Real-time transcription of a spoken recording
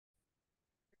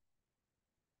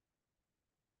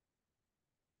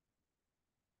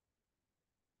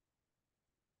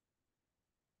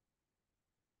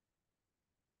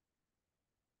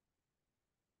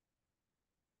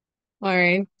All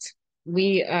right,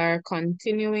 we are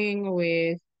continuing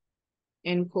with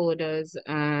encoders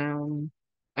and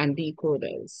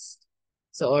decoders.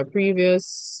 So our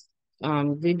previous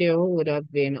video would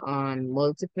have been on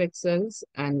multiplexers,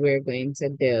 and we're going to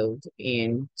delve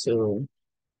into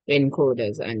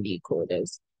encoders and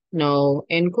decoders. Now,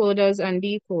 encoders and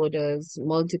decoders,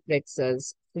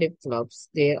 multiplexers, flip-flops,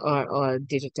 they are all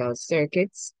digital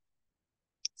circuits.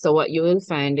 So what you will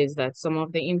find is that some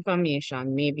of the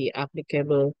information may be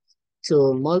applicable to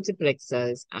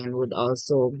multiplexers and would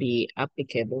also be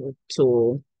applicable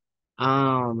to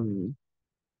um,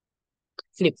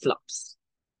 flip-flops.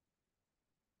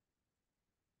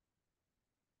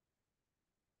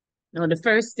 Now, the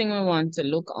first thing we want to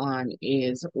look on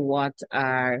is what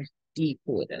are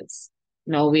decoders.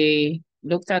 Now, we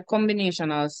looked at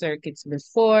combinational circuits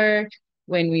before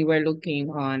when we were looking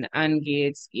on AND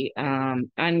gates,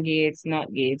 AND gates,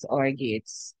 NOT gates, OR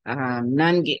gates,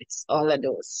 NAND gates, all of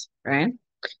those, right?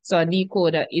 So a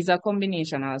decoder is a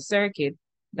combinational circuit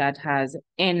that has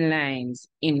n lines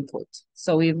input.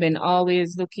 So we've been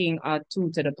always looking at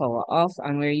 2 to the power of,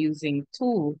 and we're using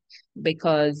 2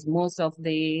 because most of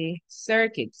the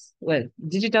circuits, well,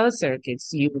 digital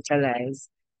circuits utilize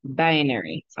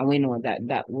binary, and we know that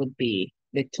that would be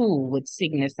the 2 would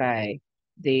signify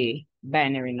the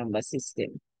binary number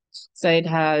system. So it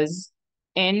has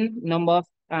n number of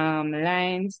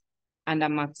lines and a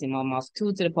maximum of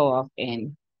 2 to the power of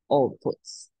n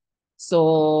outputs.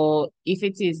 So if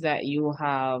it is that you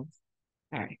have, all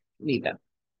right, leave that.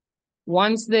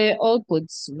 Once the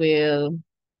outputs will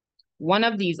One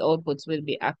of these outputs will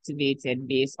be activated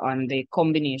based on the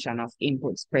combination of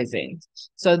inputs present.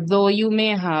 So though you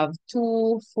may have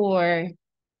 2, 4,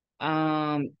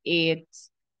 8,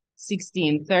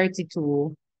 16,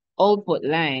 32 output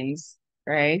lines,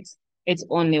 right? It's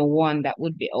only one that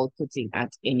would be outputting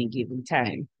at any given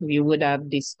time. We would have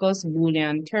discussed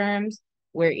Boolean terms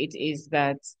where it is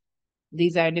that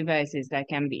these are devices that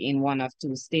can be in one of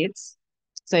 2 states.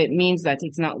 So it means that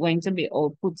it's not going to be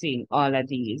outputting all of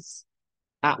these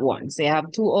at once. So you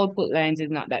have 2 output lines.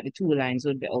 It's not that the 2 lines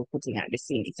would be outputting at the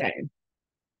same time.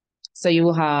 So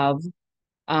you have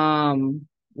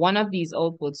one of these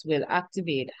outputs will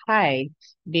activate high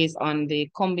based on the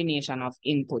combination of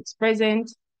inputs present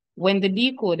when the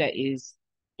decoder is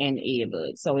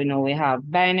enabled. So we know we have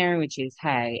binary, which is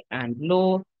high and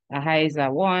low. A high is a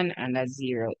 1 and a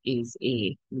 0 is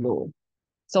a low.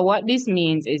 So what this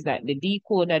means is that the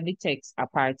decoder detects a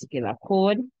particular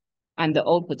code and the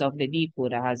output of the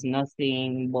decoder has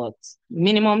nothing but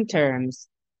minimum terms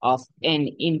of n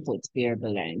input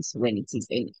variable lines when it is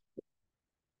n.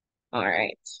 All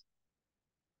right.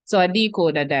 So a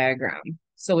decoder diagram.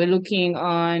 So we're looking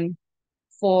on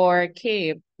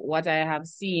 4K. What I have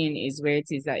seen is where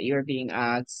it is that you're being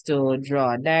asked to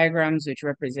draw diagrams which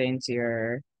represent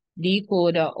your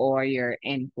decoder or your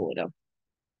encoder.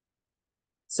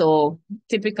 So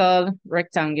typical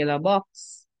rectangular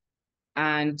box,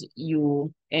 and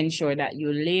you ensure that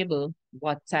you label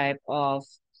what type of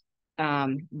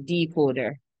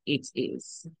decoder it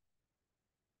is.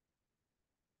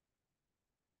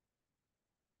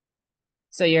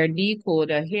 So your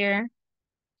decoder here,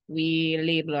 we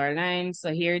label our lines.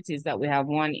 So here it is that we have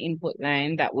one input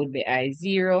line that would be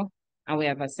I0, and we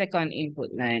have a second input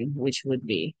line, which would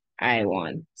be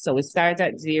I1. So we start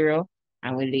at 0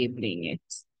 and we're labeling it.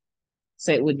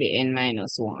 So it would be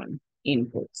n-1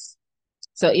 inputs.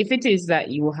 So if it is that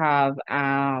you have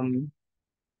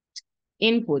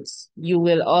inputs, you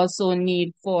will also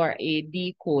need for a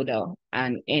decoder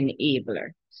an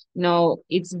enabler. Now,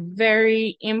 it's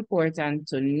very important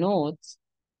to note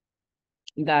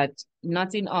that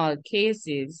not in all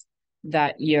cases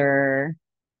that it's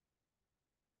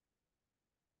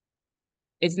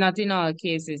not in all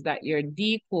cases that your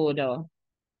decoder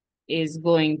is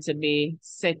going to be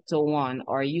set to 1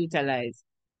 or utilized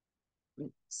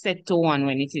set to 1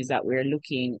 when it is that we're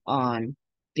looking on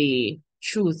the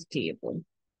truth table.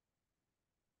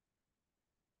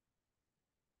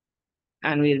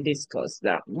 And we'll discuss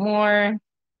that more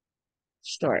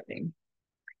shortly.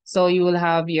 So you will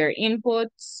have your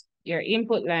inputs, your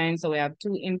input line. So we have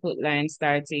 2 input lines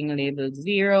starting labeled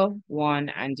 0, 1,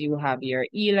 and you have your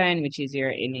E line, which is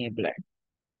your enabler.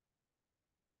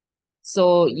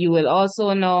 So you will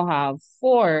also now have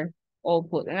 4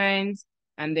 output lines,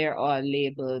 and they're all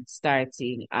labeled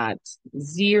starting at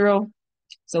 0.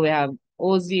 So we have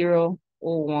O0,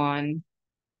 O1,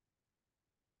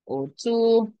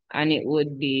 O2, and it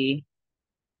would be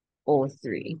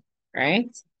O3, right?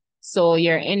 So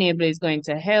your enabler is going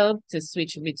to help to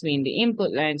switch between the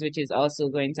input lines, which is also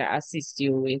going to assist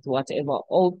you with whatever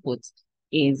output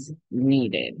is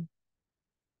needed.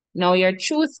 Now your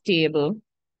truth table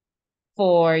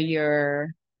for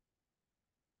your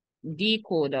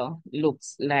decoder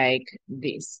looks like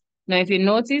this. Now, if you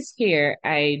notice here,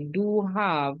 I do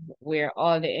have where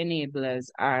all the enablers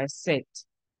are set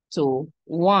to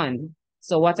 1.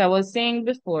 So what I was saying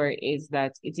before is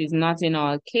that it is not in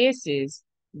all cases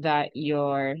that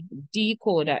your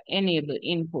decoder enable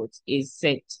input is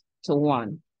set to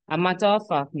 1. A matter of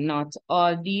fact, not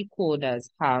all decoders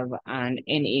have an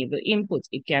enable input.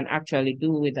 It can actually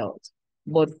do without.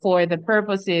 But for the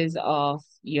purposes of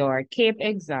your CAPE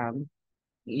exam,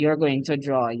 you're going to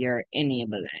draw your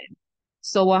enable line.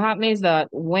 So what happens is that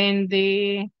when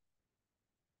the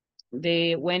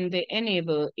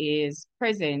enable is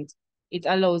present, it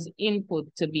allows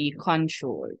input to be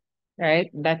controlled, right?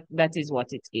 That is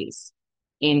what it is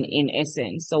in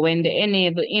essence. So when the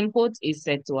enable input is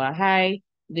set to a high,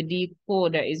 the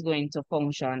decoder is going to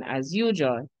function as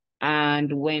usual.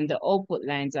 And when the output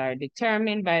lines are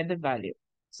determined by the value,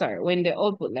 when the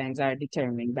output lines are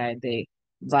determined by the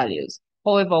values.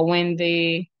 However, when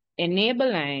the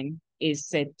enable line is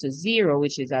set to 0,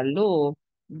 which is a low,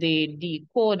 the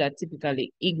decoder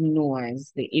typically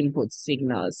ignores the input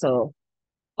signal. So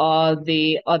all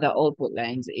the other output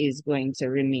lines is going to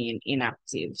remain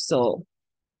inactive. So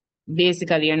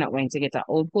basically, you're not going to get an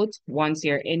output once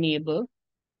you're enabled.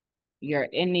 Your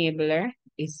enabler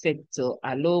is set to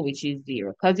a low, which is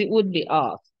 0, because it would be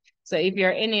off. So if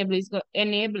your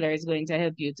enabler is going to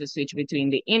help you to switch between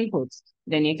the inputs,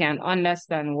 then you can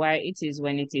understand why it is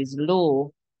when it is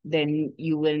low, then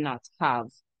you will not have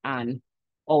an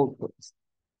output.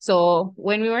 So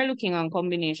when we were looking on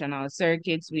combinational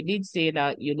circuits, we did say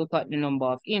that you look at the number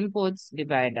of inputs,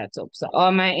 divide that up. So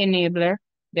all my enabler,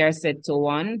 they're set to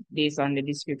 1 based on the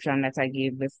description that I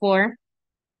gave before.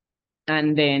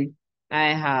 And then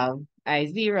I have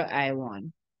I0,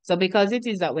 I1. So because it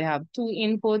is that we have 2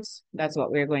 inputs, that's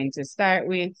what we're going to start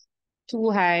with.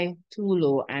 2 high, 2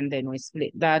 low, and then we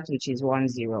split that, which is 1,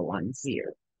 0, 1,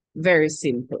 0. Very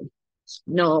simple.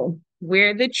 Now,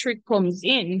 where the trick comes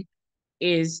in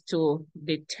is to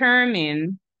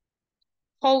determine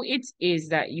how it is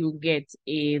that you get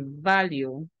a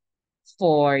value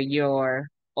for your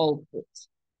output.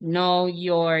 Now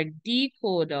your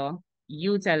decoder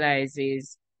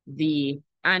utilizes the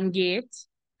AND gate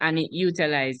and it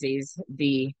utilizes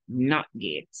the NOT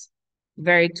gate.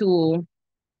 Very two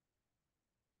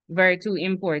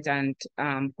important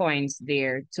points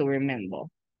there to remember.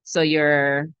 So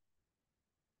your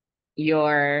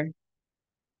decoder,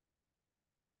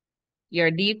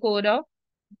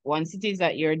 once it is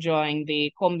that you're drawing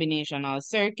the combinational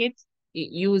circuit,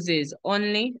 it uses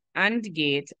only AND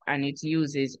gate and it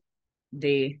uses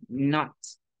the NOT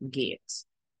gate,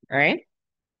 right?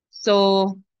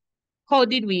 So how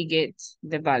did we get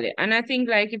the value? And I think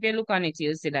like if you look on it,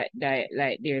 you'll see that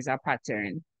like there's a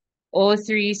pattern.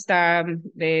 O3 star,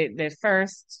 the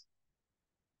first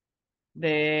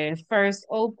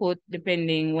output,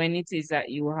 depending when it is that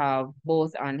you have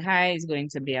both on high, is going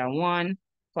to be a 1.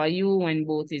 For you, when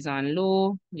both is on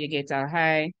low, you get a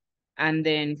high. And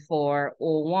then for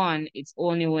O1, it's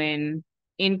only when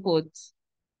input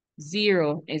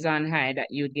 0 is on high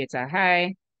that you'd get a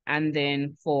high. And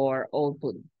then for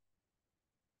output,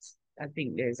 I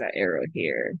think there's an error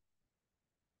here.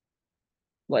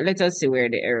 But let us see where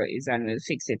the error is and we'll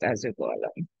fix it as we go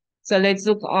along. So let's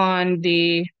look on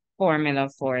the formula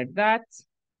for that.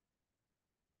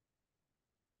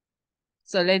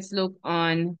 So let's look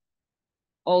on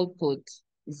output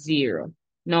 0.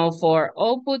 Now for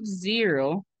output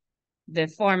 0, the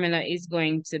formula is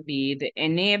going to be the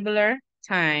enabler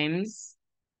times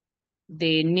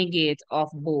the negate of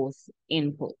both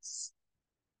inputs.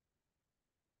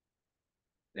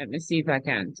 Let me see if I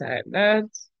can type that.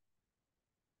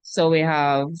 So we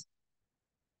have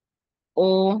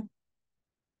O,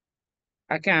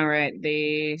 I can write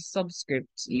the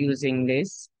subscript using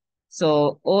this.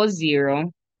 So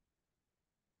O0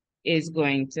 is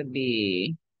going to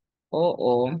be,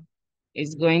 OO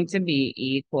is going to be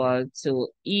equal to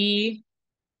E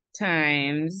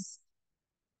times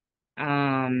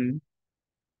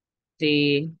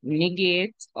the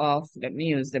negate of, let me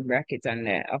use the bracket and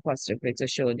the apostrophe to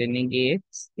show the negate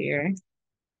here.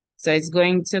 So it's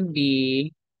going to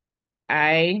be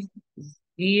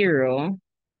I0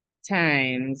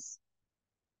 times,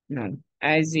 no,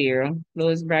 I0,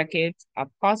 close bracket,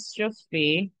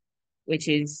 apostrophe, which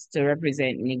is to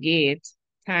represent negate,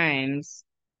 times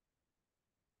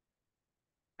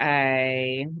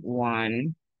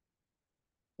I1,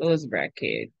 close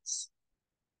brackets,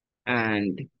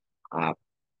 and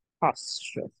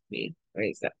apostrophe. Where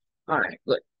is that? All right,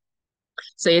 good.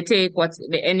 So you take what's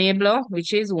the enabler,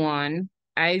 which is 1,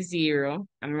 I0,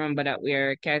 and remember that we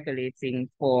are calculating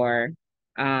for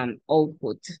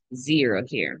output 0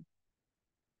 here.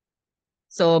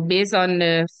 So based on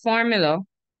the formula,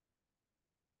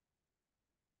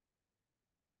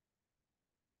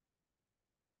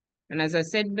 and as I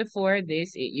said before,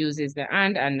 this, it uses the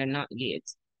and the not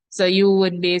gate. So you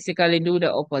would basically do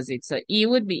the opposite. So E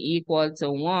would be equal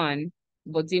to 1,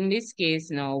 but in this case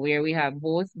now, where we have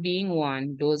both being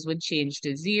 1, those would change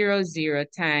to 0. 0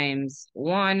 times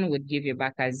 1 would give you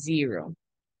back a 0.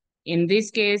 In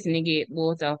this case, negate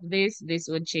both of this. This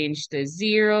would change to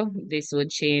 0. This would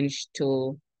change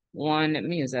to 1. Let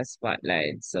me use a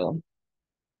spotlight. So,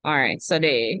 all right. So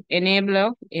the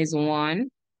enabler is 1.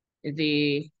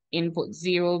 The input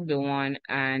 0 would be 1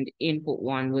 and input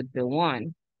 1 would be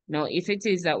 1. Now, if it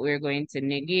is that we're going to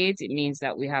negate, it means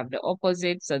that we have the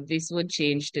opposite. So this would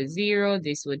change to 0,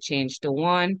 this would change to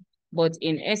 1. But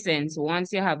in essence,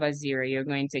 once you have a 0, you're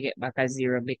going to get back a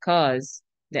 0 because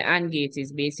the AND gate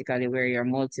is basically where you're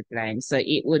multiplying. So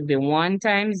it would be 1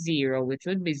 times 0, which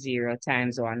would be 0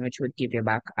 times 1, which would give you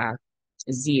back a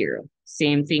 0.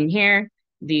 Same thing here.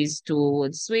 These two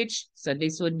would switch. So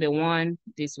this would be 1,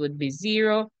 this would be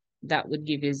 0. That would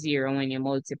give you 0 when you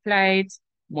multiply it.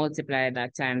 Multiply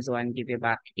that times 1, give you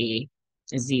back a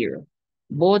 0.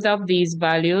 Both of these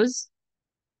values,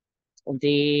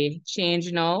 they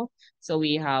change now. So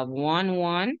we have 1,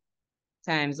 1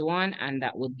 times 1, and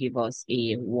that would give us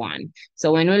a 1.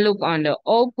 So when we look on the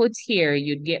output here,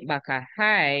 you'd get back a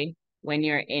high when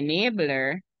your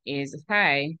enabler is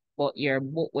high, but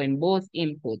when both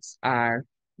inputs are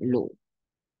low.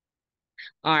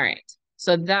 All right.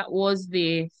 So that was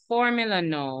the formula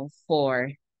now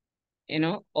for,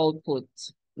 output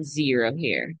 0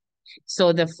 here.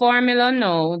 So the formula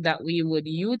now that we would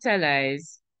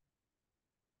utilize,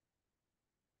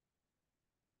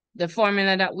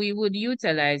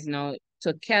 now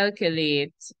to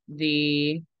calculate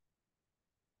the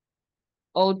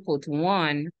output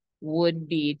 1 would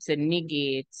be to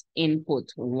negate input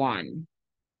 1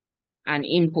 and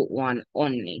input 1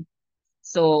 only.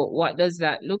 So what does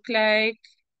that look like?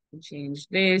 Change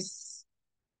this.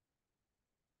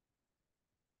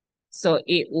 So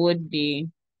it would be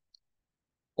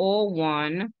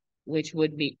O1, which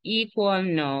would be equal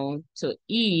now to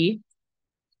E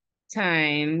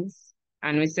times,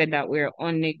 and we said that we're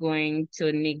only going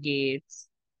to negate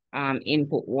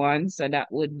input 1, so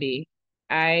that would be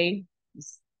I0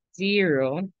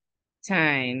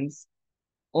 times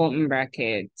open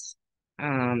bracket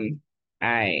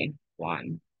I1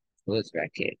 close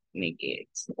bracket negate.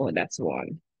 Oh, that's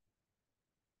 1.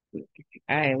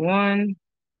 I1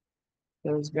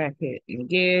 close bracket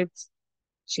negate,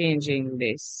 changing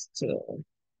this to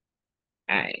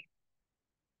I.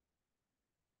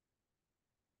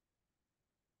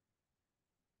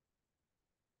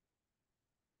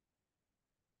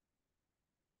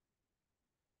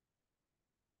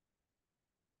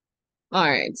 All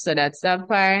right, so that's that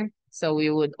part. So we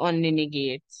would only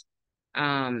negate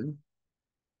um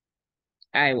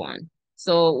I1.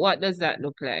 So what does that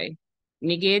look like?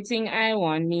 Negating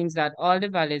I1 means that all the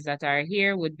values that are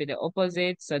here would be the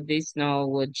opposite. So this now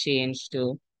would change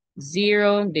to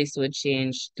 0, this would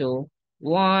change to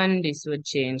 1, this would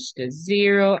change to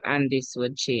 0, and this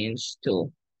would change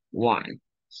to 1.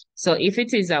 So if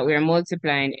it is that we're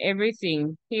multiplying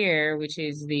everything here, which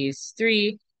is these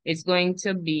 3, it's going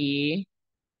to be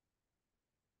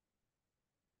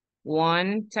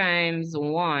 1 times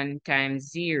 1 times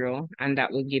 0, and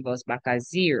that will give us back a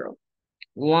 0.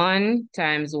 1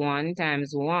 times 1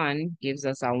 times 1 gives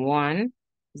us a 1.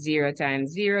 0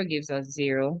 times 0 gives us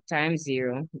 0 times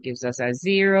 0 gives us a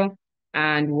 0.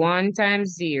 And 1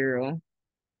 times 0,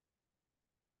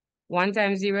 1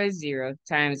 times 0 is 0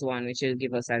 times 1, which will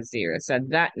give us a 0. So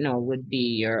that now would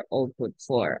be your output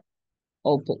for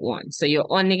output 1. So you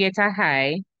only get a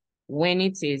high when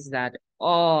it is that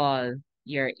all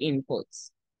your inputs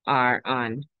are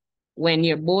on,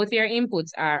 when both your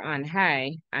inputs are on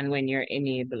high and when your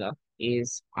enabler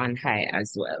is on high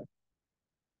as well.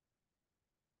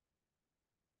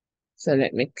 So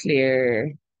let me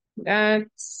clear that.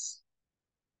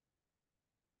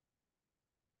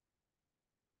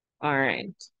 All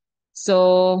right.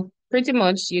 So pretty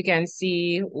much you can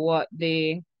see what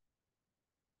the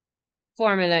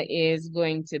formula is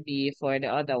going to be for the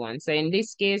other one. So in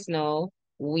this case now,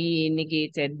 we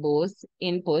negated both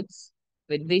inputs.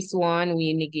 With this one,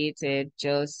 we negated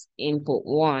just input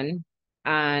 1.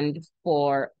 And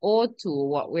for O2,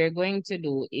 what we're going to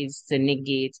do is to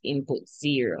negate input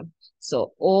 0.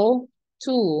 So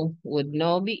O2 would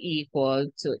now be equal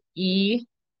to E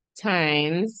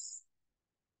times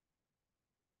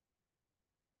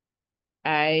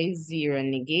I0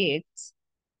 negate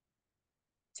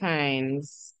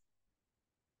times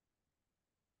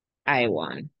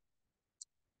I1.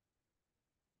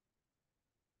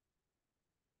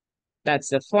 That's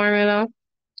the formula.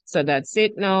 So that's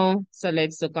it now. So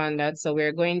let's look on that. So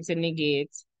we're going to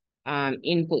negate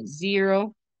input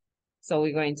 0. So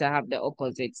we're going to have the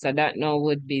opposite. So that now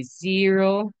would be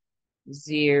 0,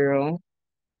 0,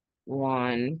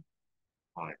 1,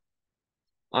 1.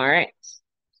 All right.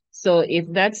 So if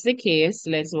that's the case,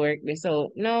 let's work this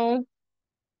out now.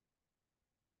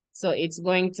 So it's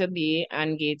going to be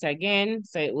AND gate again.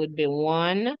 So it would be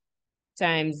 1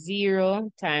 times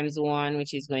 0 times 1,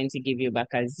 which is going to give you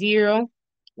back a 0.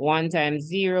 1 times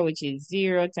 0, which is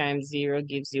 0 times 0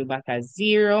 gives you back a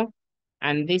 0.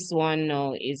 And this one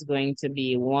now is going to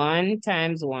be 1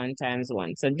 times 1 times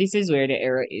 1. So this is where the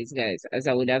error is, guys, as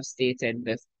I would have stated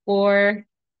before.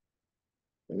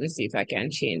 Let me see if I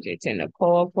can change it in the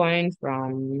PowerPoint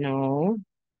from no.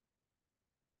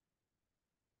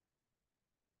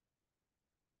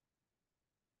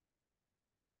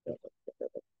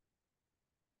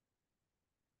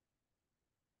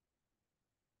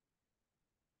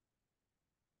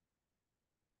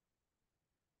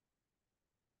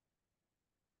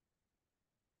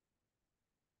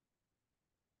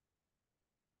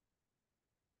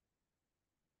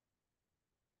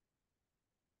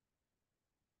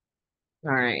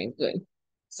 All right, good.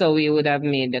 So we would have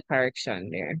made the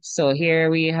correction there. So here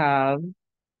we have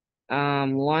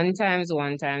 1 times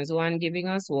 1 times 1 giving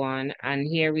us 1. And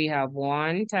here we have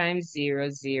 1 times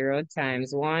 0, 0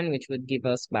 times 1, which would give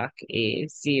us back a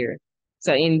 0.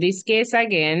 So in this case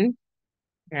again,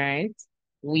 right,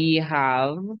 we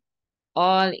have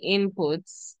all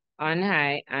inputs on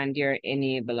high and your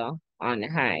enabler on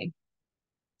high.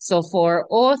 So for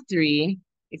O3,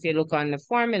 if you look on the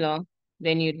formula,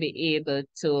 then you'd be able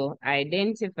to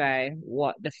identify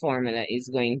what the formula is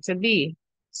going to be.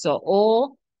 So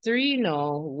O3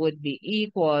 now would be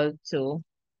equal to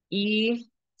E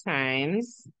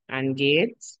times and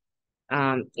gate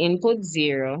input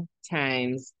 0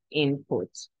 times input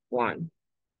 1.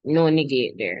 No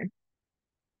negate there.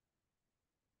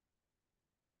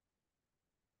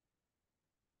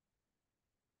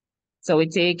 So we're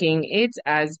taking it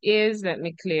as is. Let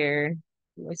me clear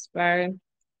this part.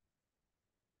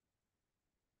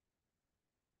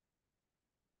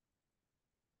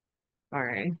 All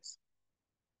right.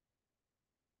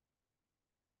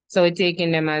 So we're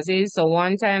taking them as is. So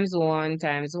 1 times 1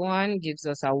 times 1 gives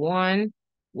us a 1.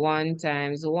 1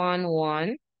 times 1,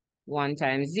 1. 1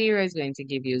 times 0 is going to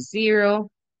give you 0.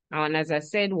 And as I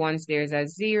said, once there's a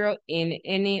 0 in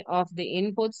any of the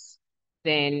inputs,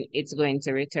 then it's going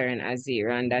to return a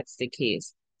 0, and that's the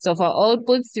case. So for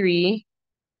output 3,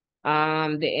 the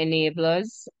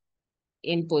enablers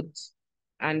input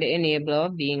and the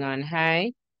enabler being on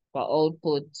high. For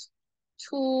output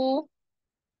 2,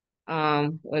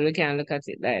 well, we can't look at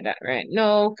it like that right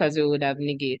now because we would have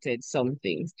negated some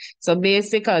things. So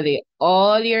basically,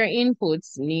 all your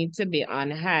inputs need to be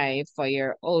on high for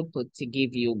your output to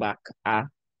give you back a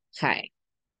high.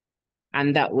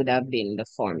 And that would have been the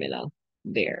formula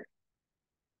there.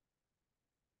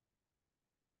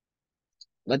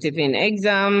 But if in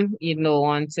exam, you don't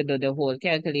want to do the whole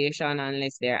calculation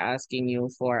unless they're asking you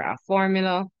for a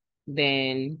formula,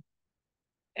 then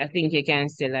I think you can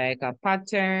see like a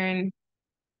pattern.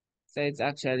 So it's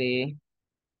actually,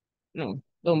 no,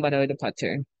 don't bother with the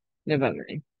pattern. Never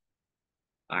mind.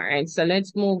 All right, so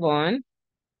let's move on.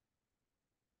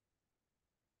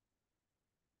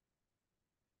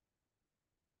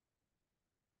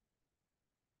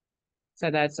 So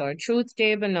that's our truth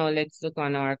table. Now let's look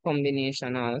on our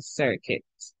combinational circuit.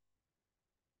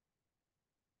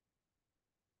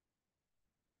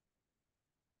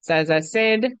 So as I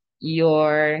said,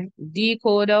 your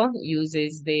decoder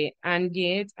uses the AND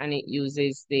gate and it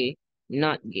uses the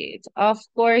NOT gate. Of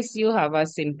course, you have a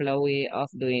simpler way of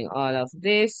doing all of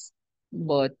this,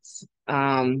 but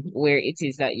where it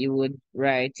is that you would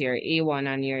write your A1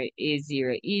 and your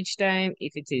A0 each time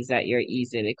if it is that you're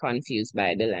easily confused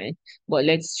by the line. But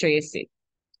let's trace it.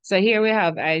 So here we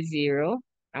have I0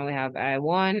 and we have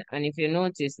I1, and if you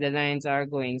notice, the lines are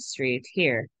going straight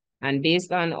here. And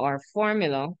based on our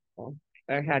formula, oh,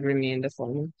 I had remained the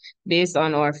formula. Based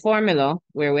on our formula,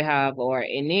 where we have our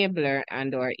enabler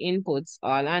and our inputs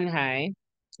all on high,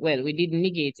 well, we didn't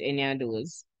negate any of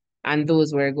those. And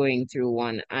those were going through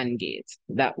one AND gate.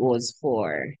 That was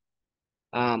for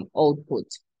output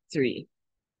 3.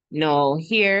 Now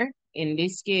here, in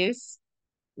this case,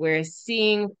 we're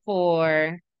seeing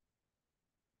for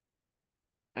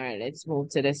All right, let's move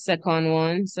to the second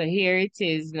one. So here it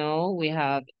is now. We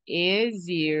have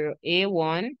A0,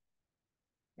 A1,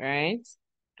 right?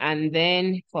 And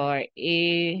then for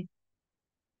A,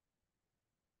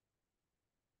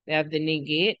 we have the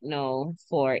negate now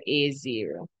for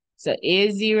A0. So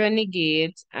A0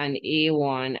 negate and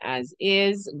A1 as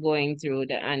is going through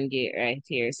the AND gate right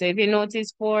here. So if you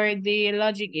notice for the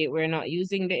logic gate, we're not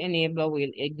using the enabler, we'll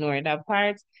ignore that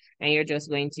part and you're just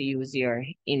going to use your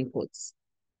inputs.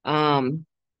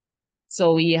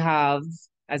 So we have,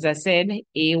 as I said,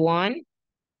 A1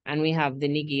 and we have the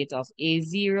negate of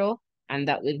A0 and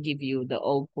that will give you the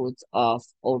output of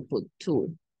output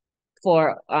 2.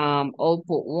 For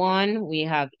output 1, we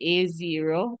have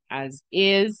A0 as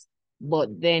is,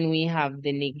 but then we have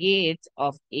the negate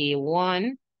of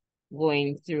A1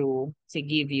 going through to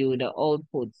give you the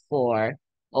output for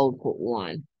output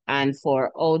 1. And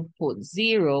for output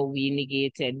 0, we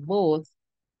negated both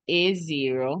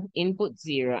A0, input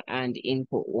 0, and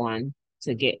input 1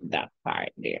 to get that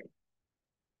part there.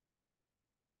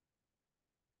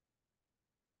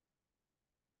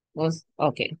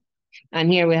 Okay.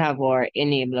 And here we have our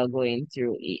enabler going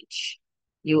through each.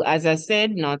 As I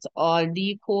said, not all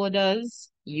decoders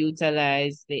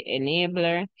utilize the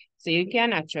enabler. So you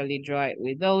can actually draw it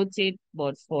without it,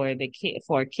 but for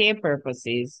K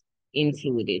purposes,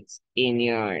 include it in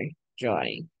your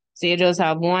drawing. So you just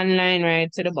have one line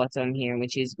right to the bottom here,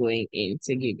 which is going in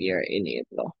to give your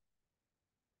enabler.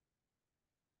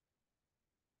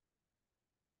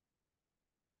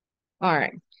 All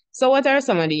right. So what are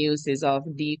some of the uses of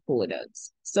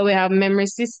decoders? So we have memory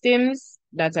systems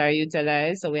that are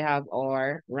utilized. So we have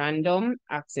our random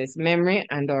access memory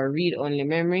and our read-only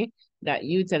memory that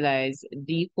utilize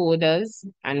decoders,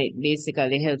 and it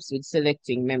basically helps with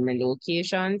selecting memory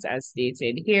locations as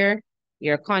stated here.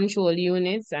 Your control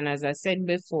units, and as I said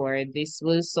before, this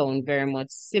will sound very much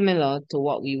similar to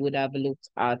what we would have looked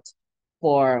at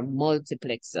for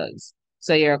multiplexers.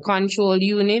 So your control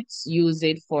units use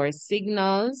it for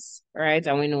signals, right?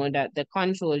 And we know that the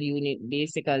control unit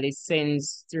basically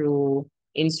sends through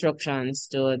instructions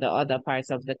to the other parts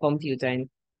of the computer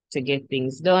to get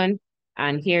things done.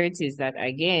 And here it is that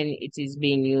again, it is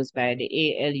being used by the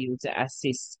ALU to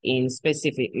assist in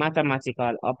specific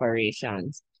mathematical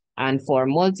operations. And for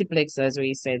multiplexers,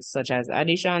 we said such as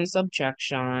addition,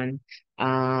 subtraction,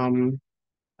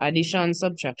 addition,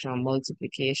 subtraction,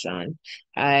 multiplication.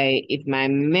 If my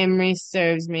memory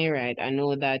serves me right, I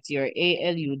know that your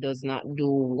ALU does not do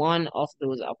one of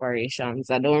those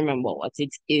operations. I don't remember what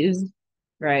it is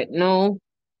right now,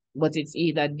 but it's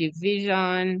either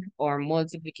division or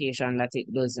multiplication that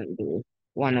it doesn't do.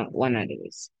 One of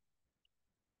those.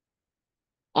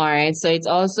 All right, so it's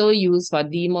also used for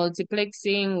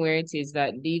demultiplexing, where it is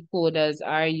that decoders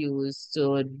are used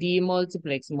to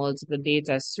demultiplex multiple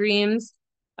data streams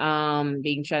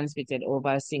being transmitted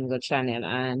over a single channel.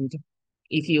 And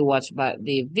if you watch back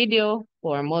the video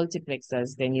for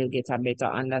multiplexers, then you'll get a better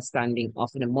understanding of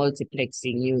the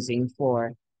multiplexing using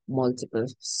for multiple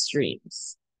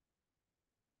streams.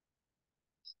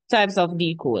 Types of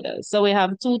decoders. So we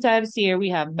have two types here. We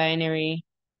have binary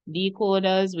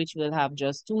decoders, which will have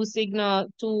just two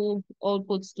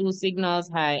outputs, two signals,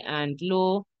 high and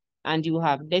low. And you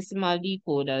have decimal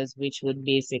decoders, which would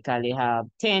basically have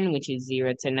 10, which is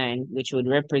 0 to 9, which would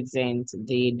represent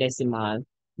the decimal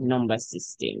number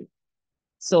system.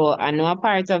 So I know a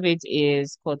part of it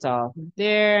is cut off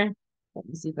there. Let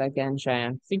me see if I can try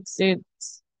and fix it.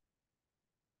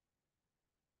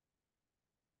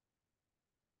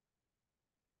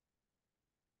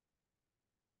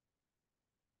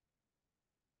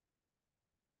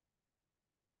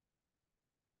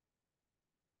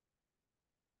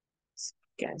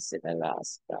 Can see the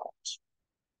last part.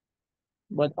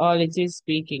 But all it is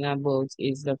speaking about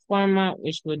is the format,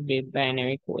 which would be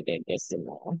binary coded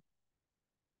decimal.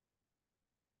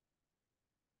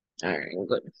 All right,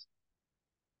 good.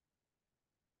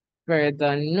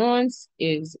 Further notes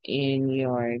is in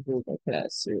your Google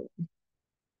Classroom.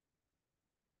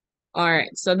 All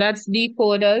right, so that's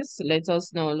decoders. Let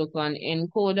us now look on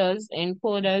encoders.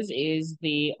 Encoders is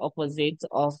the opposite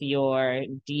of your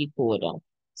decoder.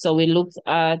 So we looked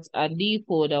at a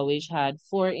decoder which had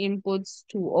 4 inputs,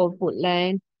 2 output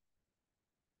line.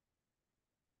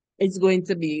 It's going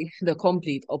to be the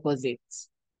complete opposite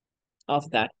of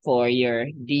that for your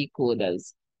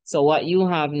decoders. So what you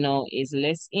have now is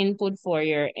less input for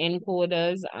your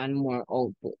encoders and more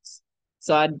outputs.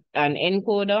 So an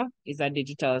encoder is a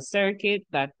digital circuit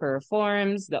that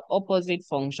performs the opposite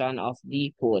function of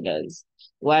decoders.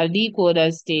 While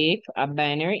decoders take a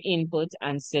binary input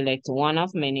and select one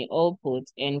of many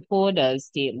outputs,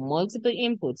 encoders take multiple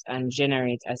inputs and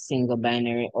generate a single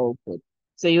binary output.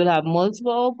 So you'll have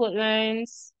multiple output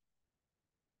lines,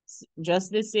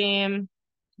 just the same,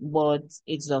 but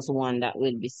it's just one that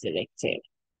will be selected.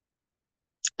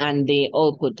 And the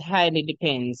output highly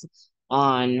depends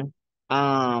on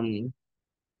um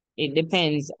it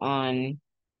depends on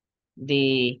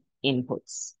the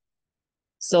inputs.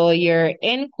 So your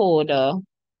decoder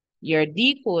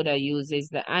uses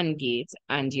the AND gate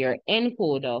and your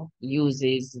encoder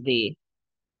uses the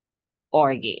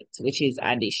OR gate, which is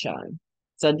addition.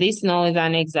 So this now is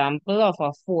an example of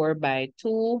a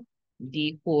 4x2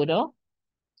 decoder.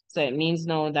 So it means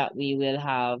now that we will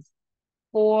have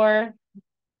four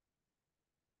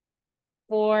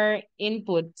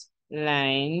input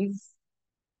lines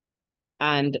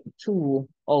and two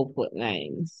output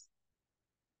lines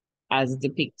as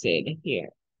depicted here.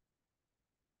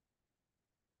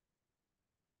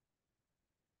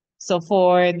 So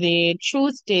for the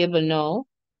truth table now,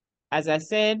 as I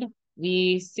said,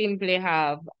 we simply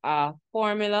have a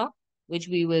formula which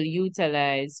we will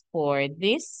utilize for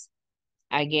this.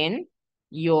 Again,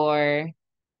 your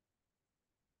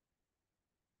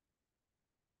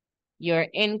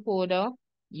encoder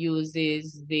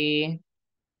uses the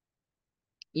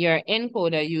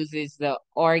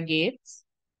OR gate,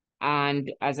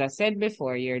 and as I said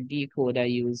before, your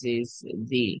decoder uses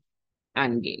the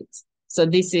AND gate. So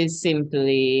this is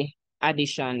simply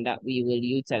addition that we will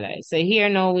utilize. So here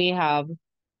now we have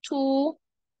two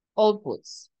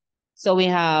outputs. So we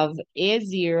have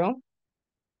A0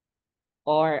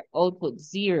 or output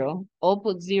 0.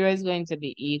 Output 0 is going to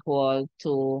be equal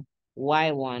to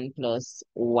Y1 plus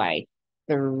Y3.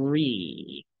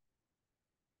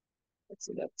 Let's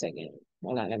see that again.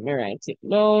 Hold on, let me write it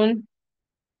down.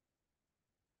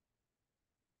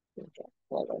 Okay,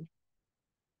 hold on.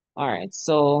 All right,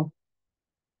 so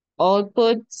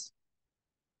output,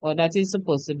 oh, that is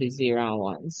supposed to be 0 and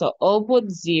 1. So output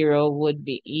 0 would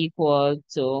be equal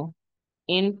to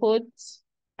input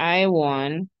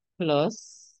I1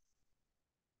 plus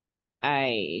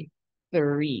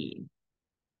I3.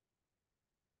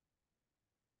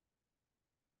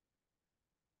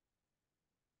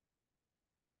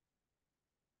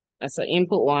 So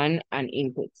input 1 and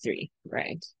input 3,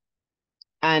 right?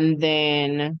 And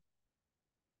then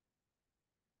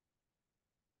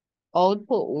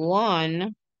output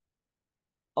 1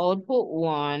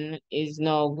 is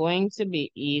now going to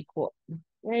be equal.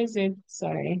 Where is it?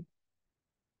 Sorry.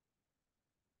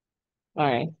 All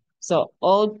right. So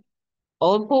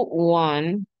output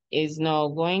 1 is now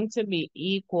going to be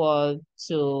equal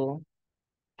to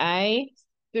I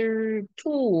through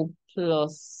 2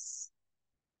 plus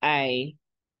I3.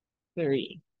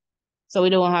 So we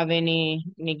don't have any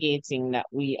negating that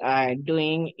we are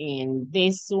doing in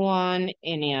this one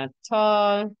any at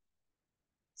all.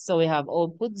 So we have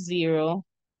output 0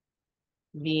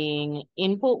 being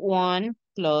input 1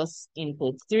 plus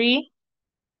input 3.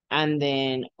 And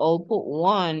then output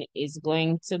 1 is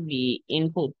going to be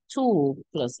input 2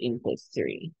 plus input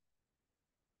 3.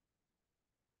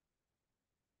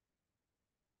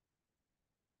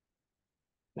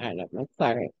 All right, let me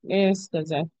correct this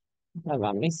because I have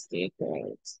a mistake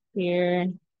right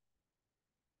here.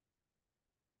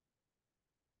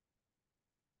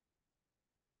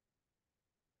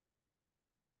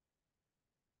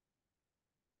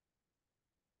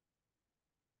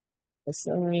 For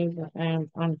some reason, I am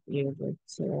unable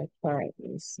to correct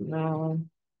this now.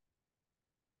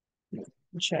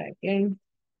 Try again.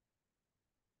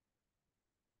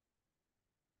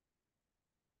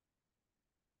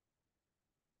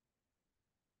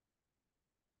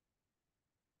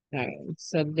 All right,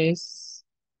 so this,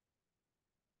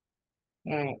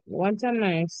 all right, what am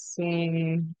I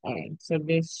saying? All right, so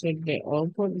this should be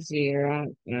output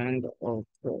 0 and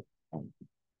output 1.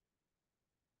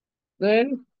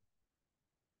 Good,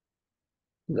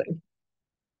 good.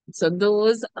 So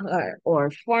those are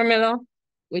our formula,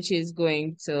 which is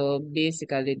going to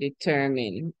basically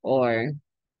determine our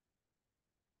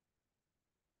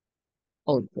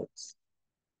outputs.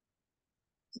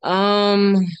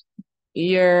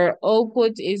 Your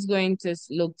output is going to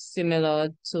look similar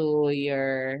to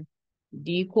your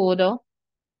decoder,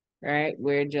 right?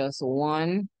 We're just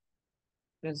one.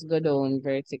 Let's go down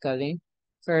vertically.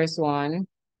 First one,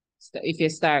 if you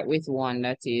start with 1,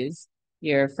 that is,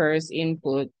 your first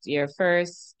input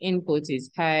is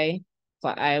high,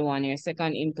 For I1, your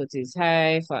second input is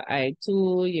high. For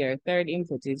I2, your third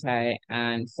input is high.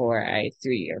 And for I3,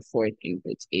 your fourth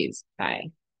input is high.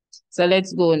 So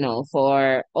let's go now.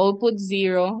 For output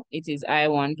 0, it is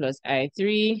I1 plus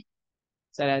I3.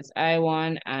 So that's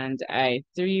I1 and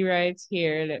I3 right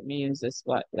here. Let me use the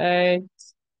spotlight.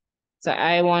 So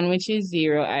I1, which is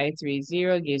 0, I3,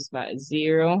 0 gives back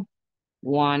 0.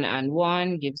 1 and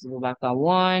 1 gives you back a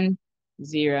 1.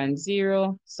 0 and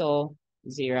 0. So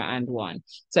 0 and 1.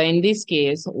 So in this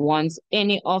case, once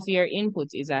any of your input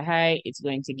is a high, it's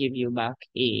going to give you back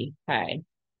a high.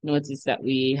 Notice that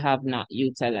we have not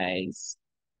utilized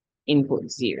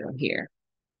input 0 here.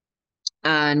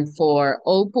 And for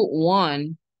output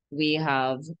 1, we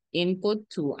have input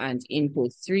 2 and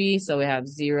input 3. So we have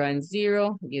 0 and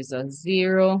 0 gives us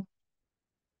 0.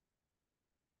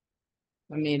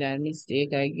 I made a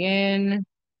mistake again.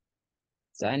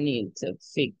 So I need to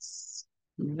fix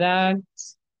that.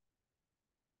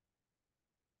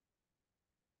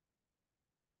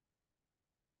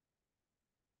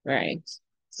 Right.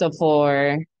 So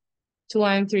for 2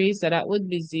 and 3, so that would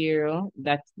be 0.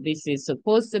 That this is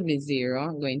supposed to be 0.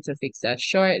 I'm going to fix that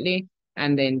shortly.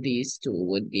 And then these two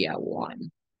would be a 1.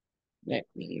 Let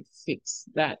me fix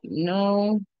that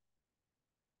now.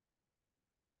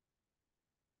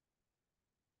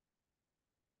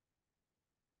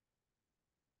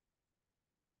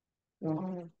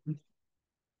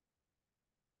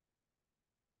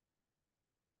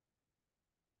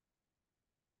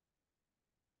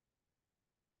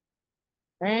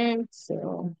 Right,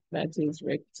 so that is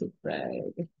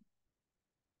rectified.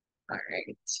 All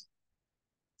right.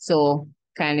 So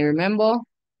kindly remember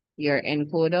your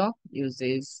encoder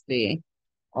uses the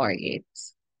OR gate.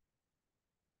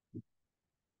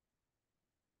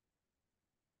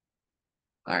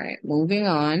 All right, moving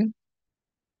on.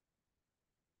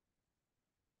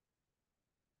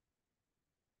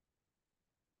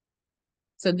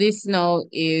 So this now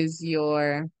is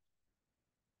your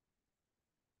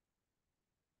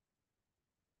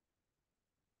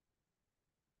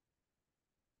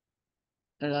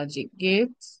logic gate.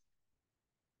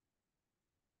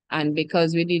 And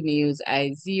because we didn't use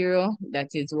I0, that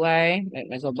is why, let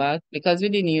me go back. Because we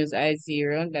didn't use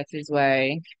I0, that is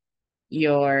why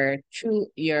your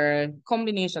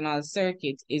combinational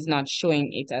circuit is not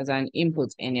showing it as an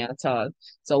input any at all.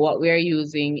 So what we're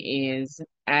using is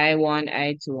I1,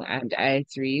 I2, and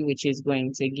I3, which is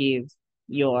going to give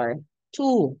your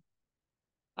two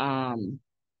outputs.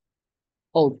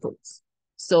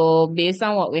 So based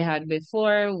on what we had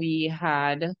before, we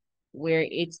had where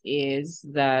it is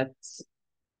that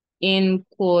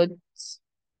input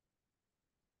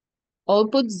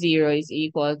output 0 is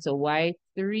equal to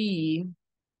y3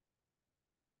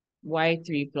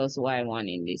 plus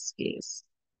y1 in this case.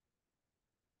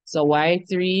 So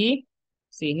y3,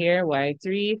 see here,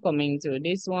 y3 coming to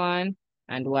this one,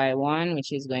 and y1,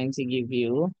 which is going to give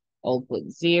you output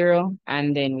 0.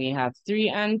 And then we have 3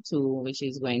 and 2, which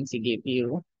is going to give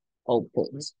you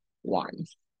output 1.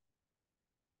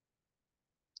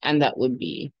 And that would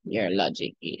be your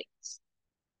logic gates.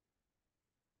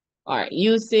 All right,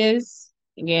 uses.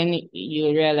 Again,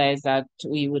 you realize that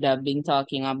we would have been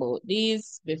talking about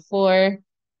these before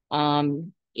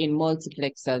in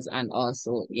multiplexers and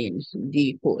also in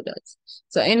decoders.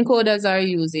 So encoders are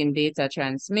used in data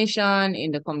transmission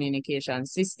in the communication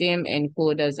system.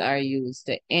 Encoders are used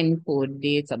to encode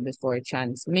data before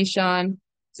transmission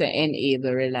to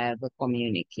enable reliable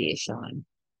communication.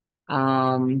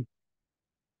 All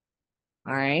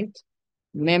right.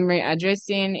 Memory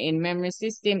addressing in memory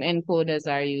system, encoders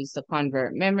are used to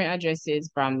convert memory addresses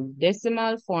from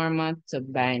decimal format to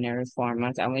binary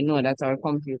format. And we know that our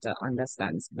computer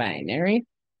understands binary.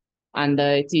 And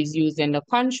it is used in the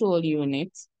control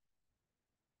unit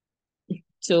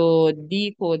to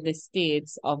decode the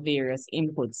states of various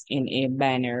inputs in a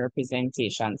binary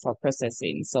representation for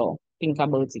processing. So think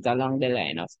about it along the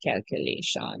line of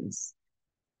calculations.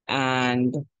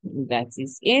 And that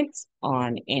is it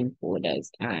on encoders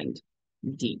and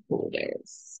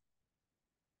decoders.